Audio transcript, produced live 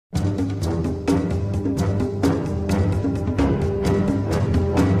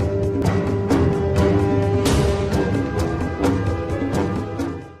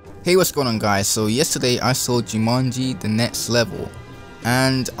Hey, what's going on guys? So yesterday I saw Jumanji the next level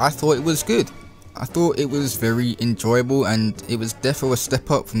and I thought it was good. I thought it was very enjoyable and it was definitely a step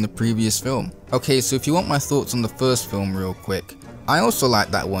up from the previous film. Okay, so if you want my thoughts on the first film real quick, I also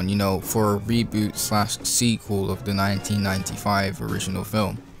like that one, you know, for a reboot slash sequel of the 1995 original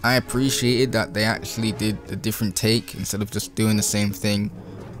film. I appreciated that they actually did a different take instead of just doing the same thing.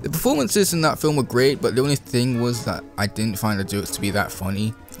 The performances in that film were great, but the only thing was that I didn't find the jokes to be that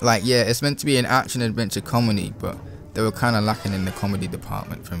funny. Like, yeah, it's meant to be an action adventure comedy, but they were kind of lacking in the comedy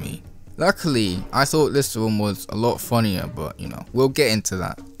department for me. Luckily, I thought this film was a lot funnier, but you know, we'll get into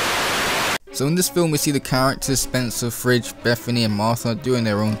that. So in this film we see the characters Spencer, Fridge, Bethany and Martha doing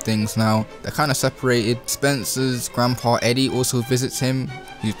their own things now. They're kind of separated. Spencer's grandpa Eddie also visits him,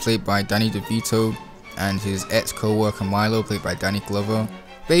 who's played by Danny DeVito, and his ex-co-worker Milo, played by Danny Glover.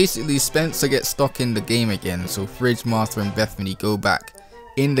 Basically, Spencer gets stuck in the game again, so Fridge, Martha and Bethany go back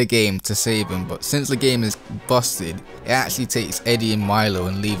in the game to save him, but since the game is busted, it actually takes Eddie and Milo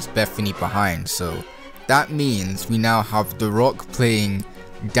and leaves Bethany behind. So that means we now have The Rock playing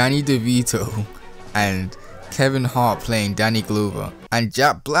Danny DeVito and Kevin Hart playing Danny Glover, and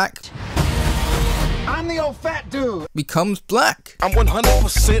Jack Black, I'm the old fat dude, becomes black. I'm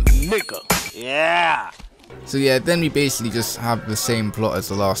 100% nigga. Yeah. So yeah, then we basically just have the same plot as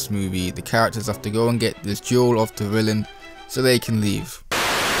the last movie. The characters have to go and get this jewel off the villain so they can leave.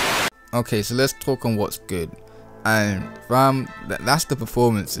 Okay, so let's talk on what's good. And that's the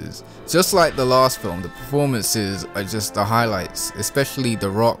performances. Just like the last film, the performances are just the highlights, especially The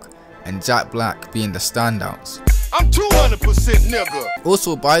Rock and Jack Black being the standouts. I'm 200% nigga.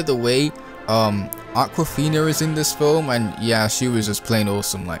 Also, by the way, Awkwafina is in this film, and yeah, she was just plain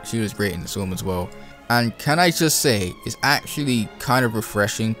awesome. Like, she was great in this film as well. And can I just say, it's actually kind of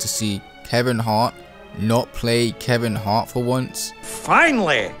refreshing to see Kevin Hart not play Kevin Hart for once.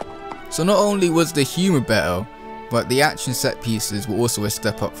 Finally! So not only was the humor better, but the action set pieces were also a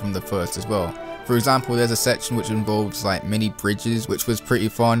step up from the first as well. For example, there's a section which involves like many bridges, which was pretty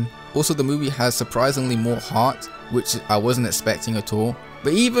fun. Also, the movie has surprisingly more heart, which I wasn't expecting at all.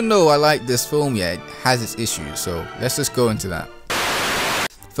 But even though I like this film, yeah, it has its issues, so let's just go into that.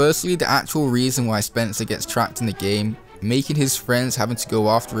 Firstly, the actual reason why Spencer gets trapped in the game, making his friends having to go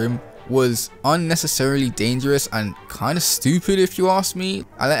after him, was unnecessarily dangerous and kind of stupid if you ask me.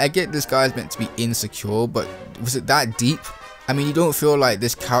 I get this guy's meant to be insecure, but was it that deep? I mean, you don't feel like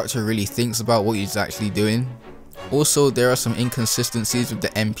this character really thinks about what he's actually doing. Also, there are some inconsistencies with the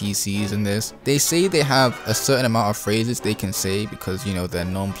NPCs in this. They say they have a certain amount of phrases they can say because, you know, they're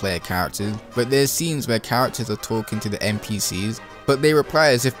non-player characters, but there's scenes where characters are talking to the NPCs, but they reply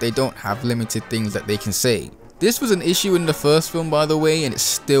as if they don't have limited things that they can say. This was an issue in the first film, by the way, and it's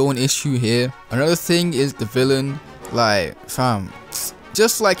still an issue here. Another thing is the villain. Like, fam,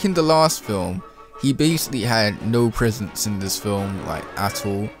 just like in the last film, he basically had no presence in this film, like, at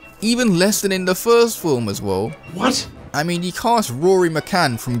all. Even less than in the first film as well. What? I mean, he cast Rory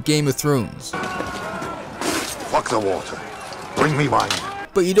McCann from Game of Thrones. Fuck the water. Bring me wine.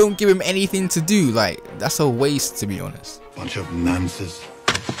 But you don't give him anything to do. Like, that's a waste, to be honest. Bunch of nonsense.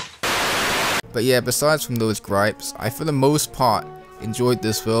 But yeah, besides from those gripes, I for the most part enjoyed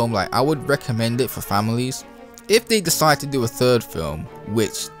this film. Like, I would recommend it for families. If they decide to do a third film,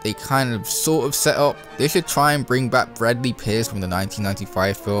 which they kind of sort of set up, they should try and bring back Bradley Pierce from the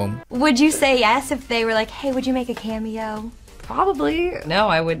 1995 film. Would you say yes if they were like, hey, would you make a cameo? Probably. No,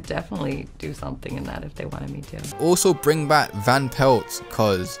 I would definitely do something in that if they wanted me to. Also bring back Van Pelt,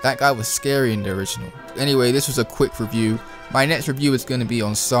 cause that guy was scary in the original. Anyway, this was a quick review. My next review is going to be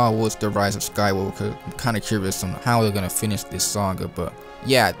on Star Wars The Rise of Skywalker. I'm kind of curious on how they're going to finish this saga, but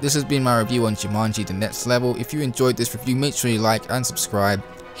yeah, this has been my review on Jumanji The Next Level. If you enjoyed this review, make sure you like and subscribe,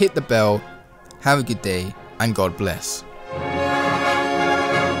 hit the bell, have a good day, and God bless.